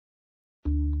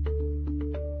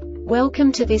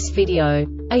Welcome to this video.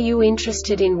 Are you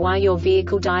interested in why your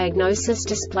vehicle diagnosis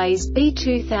displays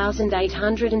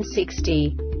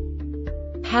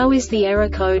B2860? How is the error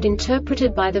code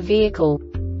interpreted by the vehicle?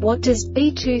 What does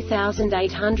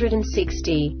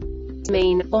B2860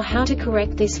 mean, or how to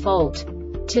correct this fault?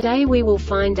 Today we will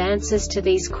find answers to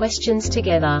these questions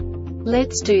together.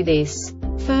 Let's do this.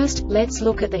 First, let's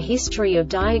look at the history of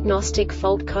diagnostic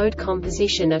fault code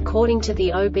composition according to the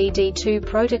OBD2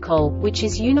 protocol, which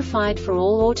is unified for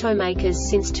all automakers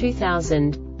since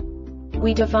 2000.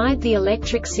 We divide the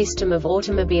electric system of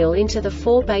automobile into the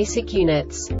four basic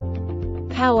units: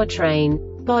 powertrain,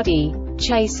 body,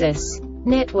 chassis,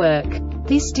 network.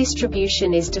 This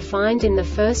distribution is defined in the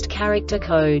first character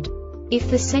code.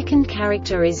 If the second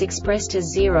character is expressed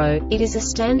as 0, it is a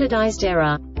standardized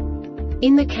error.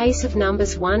 In the case of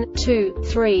numbers 1, 2,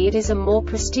 3, it is a more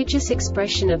prestigious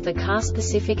expression of the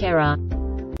car-specific error.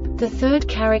 The third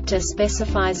character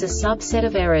specifies a subset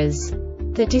of errors.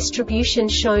 The distribution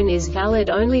shown is valid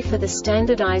only for the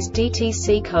standardized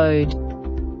DTC code.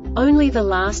 Only the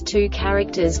last two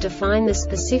characters define the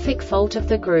specific fault of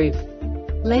the group.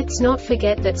 Let's not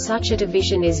forget that such a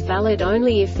division is valid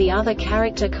only if the other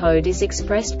character code is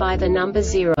expressed by the number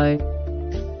 0.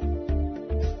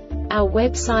 Our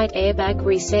website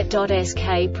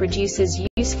airbagreset.sk produces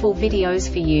useful videos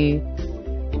for you.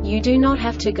 You do not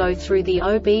have to go through the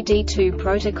OBD2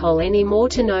 protocol anymore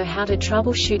to know how to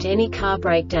troubleshoot any car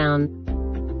breakdown.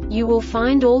 You will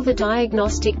find all the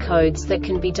diagnostic codes that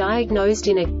can be diagnosed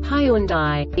in a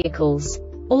Hyundai vehicles.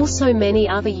 Also many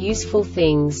other useful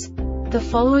things. The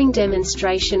following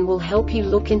demonstration will help you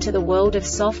look into the world of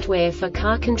software for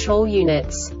car control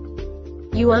units.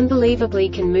 You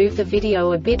unbelievably can move the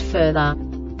video a bit further.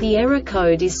 The error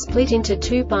code is split into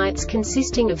 2 bytes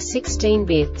consisting of 16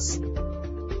 bits.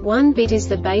 1 bit is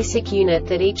the basic unit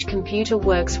that each computer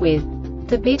works with.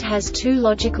 The bit has 2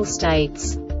 logical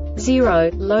states: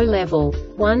 0, low level,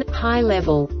 1, high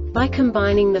level. By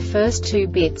combining the first 2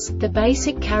 bits, the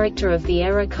basic character of the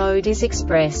error code is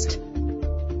expressed.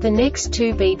 The next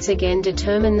 2 beats again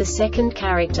determine the second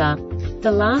character.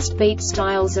 The last beat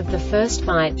styles of the first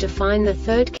byte define the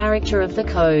third character of the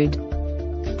code.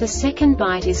 The second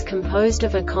byte is composed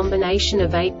of a combination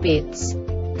of 8 bits.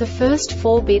 The first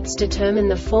 4 bits determine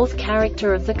the fourth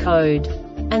character of the code.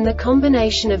 And the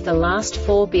combination of the last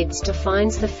 4 bits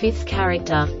defines the fifth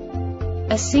character.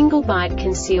 A single byte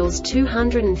conceals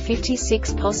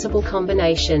 256 possible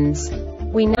combinations.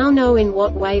 We now know in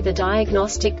what way the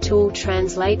diagnostic tool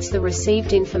translates the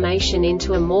received information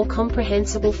into a more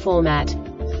comprehensible format.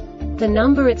 The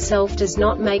number itself does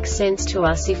not make sense to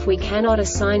us if we cannot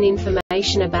assign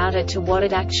information about it to what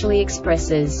it actually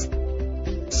expresses.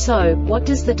 So, what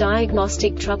does the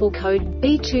Diagnostic Trouble Code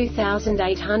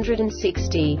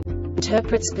B2860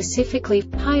 interpret specifically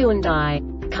for Hyundai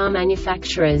car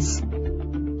manufacturers?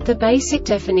 The basic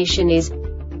definition is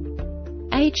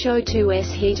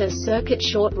HO2S heater circuit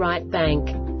short right bank.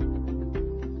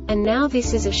 And now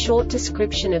this is a short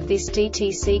description of this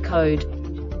DTC code.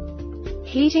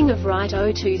 Heating of right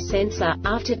O2 sensor,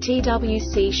 after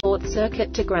TWC short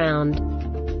circuit to ground.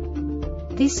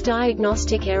 This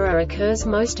diagnostic error occurs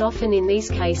most often in these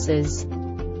cases: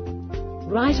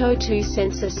 right O2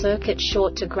 sensor circuit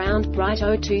short to ground, right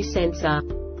O2 sensor.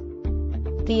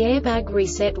 The Airbag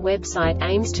Reset website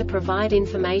aims to provide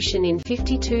information in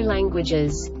 52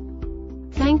 languages.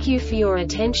 Thank you for your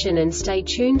attention and stay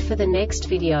tuned for the next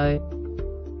video.